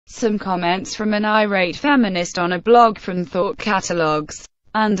some comments from an irate feminist on a blog from Thought Catalogs.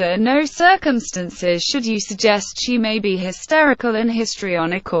 Under no circumstances should you suggest she may be hysterical and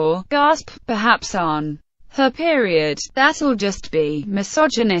histrionic or, gasp, perhaps on her period. That'll just be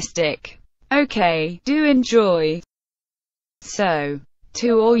misogynistic. Okay, do enjoy. So,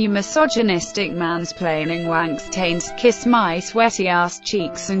 to all you misogynistic mansplaining wankstains, kiss my sweaty ass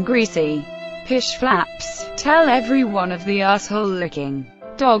cheeks and greasy pish flaps. Tell every one of the asshole licking,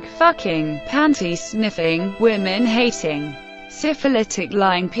 dog fucking, panty sniffing, women hating, syphilitic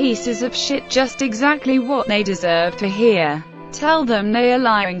lying pieces of shit just exactly what they deserve to hear. Tell them they are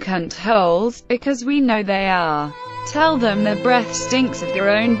lying cunt holes, because we know they are. Tell them their breath stinks of their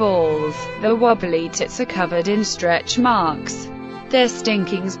own balls, their wobbly tits are covered in stretch marks, their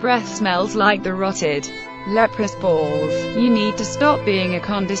stinking's breath smells like the rotted, leprous balls. You need to stop being a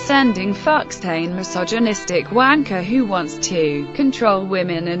condescending fuckstain misogynistic wanker who wants to control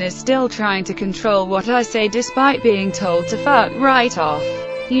women and is still trying to control what I say despite being told to fuck right off.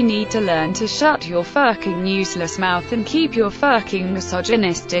 You need to learn to shut your fucking useless mouth and keep your fucking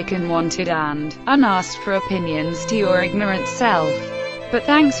misogynistic and wanted and unasked for opinions to your ignorant self. But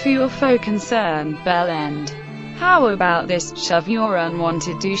thanks for your faux concern, bell end. How about this? Shove your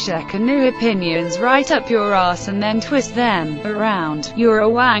unwanted douche-canoe opinions right up your ass and then twist them around. You're a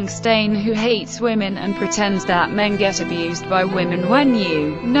wankstain who hates women and pretends that men get abused by women when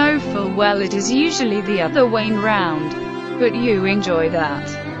you know full well it is usually the other way round. But you enjoy that.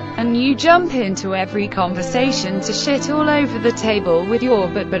 And you jump into every conversation to shit all over the table with your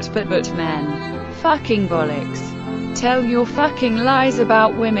but men. Fucking bollocks. Tell your fucking lies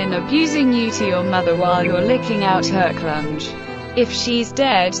about women abusing you to your mother while you're licking out her clunge. If she's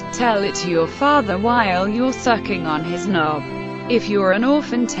dead, tell it to your father while you're sucking on his knob. If you're an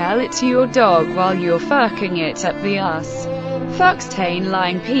orphan, tell it to your dog while you're fucking it up the ass. Fuckstain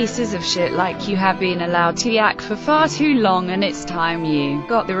lying pieces of shit like you have been allowed to yak for far too long and it's time you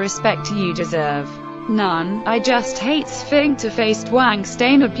got the respect you deserve. None. I just hate sphincter-faced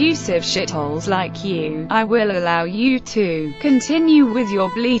wankstain abusive shitholes like you. I will allow you to continue with your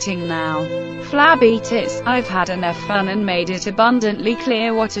bleating now. Flabby tits. I've had enough fun and made it abundantly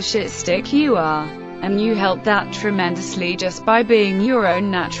clear what a shitstick you are. And you helped that tremendously just by being your own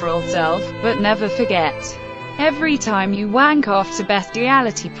natural self, but never forget. Every time you wank off to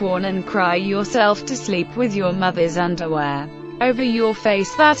bestiality porn and cry yourself to sleep with your mother's underwear over your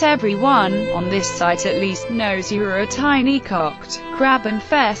face, that everyone, on this site at least, knows you're a tiny cocked,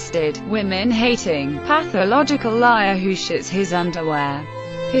 crab-infested, women-hating, pathological liar who shits his underwear,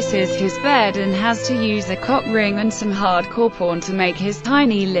 pisses his bed and has to use a cock ring and some hardcore porn to make his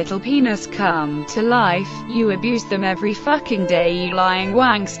tiny little penis come to life. You abuse them every fucking day, you lying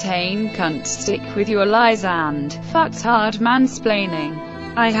wankstain cunt. Stick with your lies and fucktard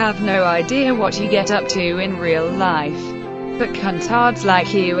mansplaining. I have no idea what you get up to in real life. But cuntards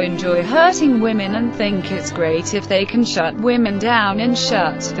like you enjoy hurting women and think it's great if they can shut women down and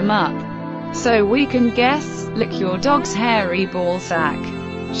shut them up. So we can guess, lick your dog's hairy ball sack.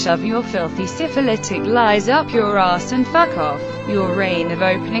 Shove your filthy syphilitic lies up your ass and fuck off. Your reign of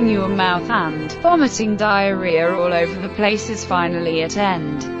opening your mouth and vomiting diarrhea all over the place is finally at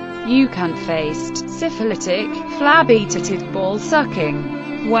end. You cunt-faced, syphilitic, flabby-titted ball-sucking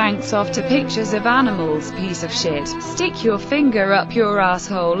wanks off to pictures of animals piece of shit. Stick your finger up your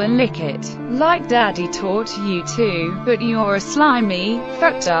asshole and lick it, like daddy taught you to, but you're a slimy,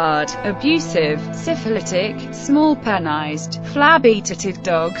 fucktard, abusive, syphilitic, small-penized, flabby-titted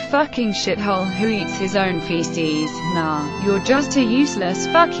dog fucking shithole who eats his own feces. Nah, you're just a useless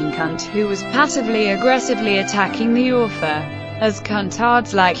fucking cunt who was passively aggressively attacking the author, as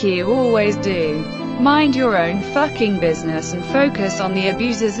cuntards like you always do. Mind your own fucking business and focus on the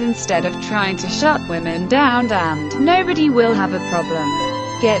abusers instead of trying to shut women down, and nobody will have a problem.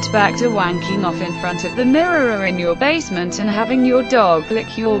 Get back to wanking off in front of the mirror or in your basement and having your dog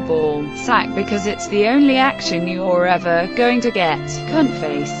lick your ball sack because it's the only action you're ever going to get.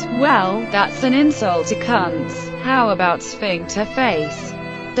 Cuntface. Well, that's an insult to cunts. How about sphincter face?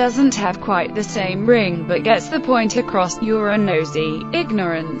 Doesn't have quite the same ring but gets the point across. You're a nosy,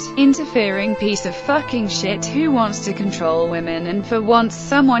 ignorant, interfering piece of fucking shit who wants to control women, and for once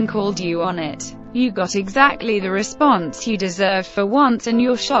someone called you on it. You got exactly the response you deserved for once and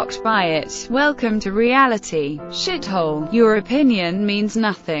you're shocked by it. Welcome to reality, shithole. Your opinion means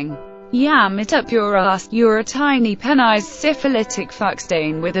nothing. Yam it up your ass. You're a tiny penized syphilitic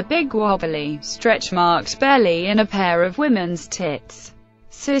fuckstain with a big wobbly, stretch-marked belly and a pair of women's tits.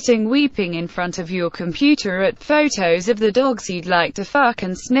 Sitting weeping in front of your computer at photos of the dogs you'd like to fuck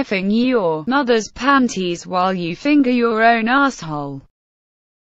and sniffing your mother's panties while you finger your own asshole.